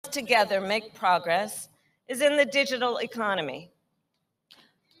cannot together make progress is in the digital economy.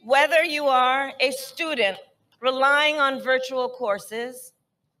 Whether you are a student relying on virtual courses,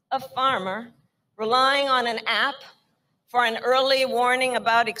 a farmer relying on an app for an early warning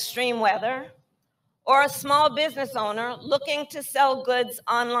about extreme weather, or a small business owner looking to sell goods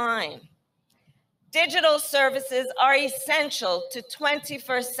online, digital services are essential to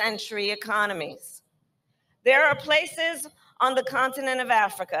 21st century economies. There are places on the continent of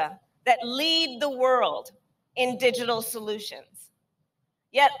Africa that lead the world in digital solutions,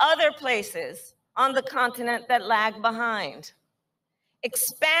 yet other places on the continent that lag behind.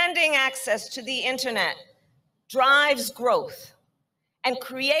 Expanding access to the internet drives growth and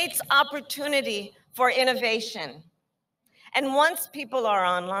creates opportunity for innovation. And once people are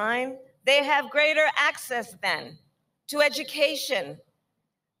online, they have greater access then to education,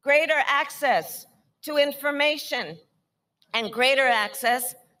 greater access to information, and greater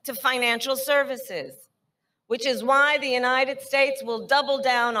access to financial services, which is why the United States will double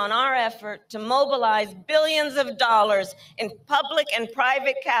down on our effort to mobilize billions of dollars in public and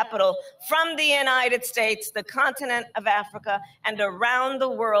private capital from the United States, the continent of Africa, and around the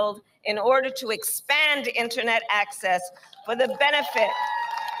world in order to expand internet access for the benefit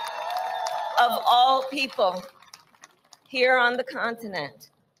of all people here on the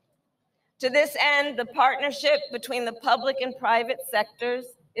continent. To this end, the partnership between the public and private sectors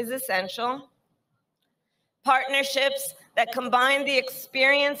is essential. Partnerships that combine the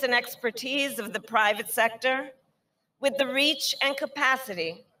experience and expertise of the private sector with the reach and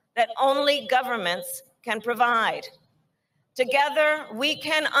capacity that only governments can provide. Together, we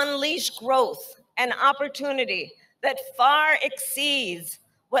can unleash growth and opportunity that far exceeds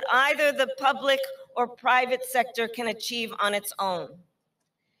what either the public or private sector can achieve on its own.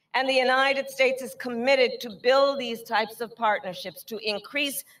 And the United States is committed to build these types of partnerships to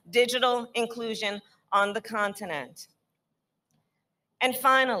increase digital inclusion on the continent. And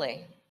finally,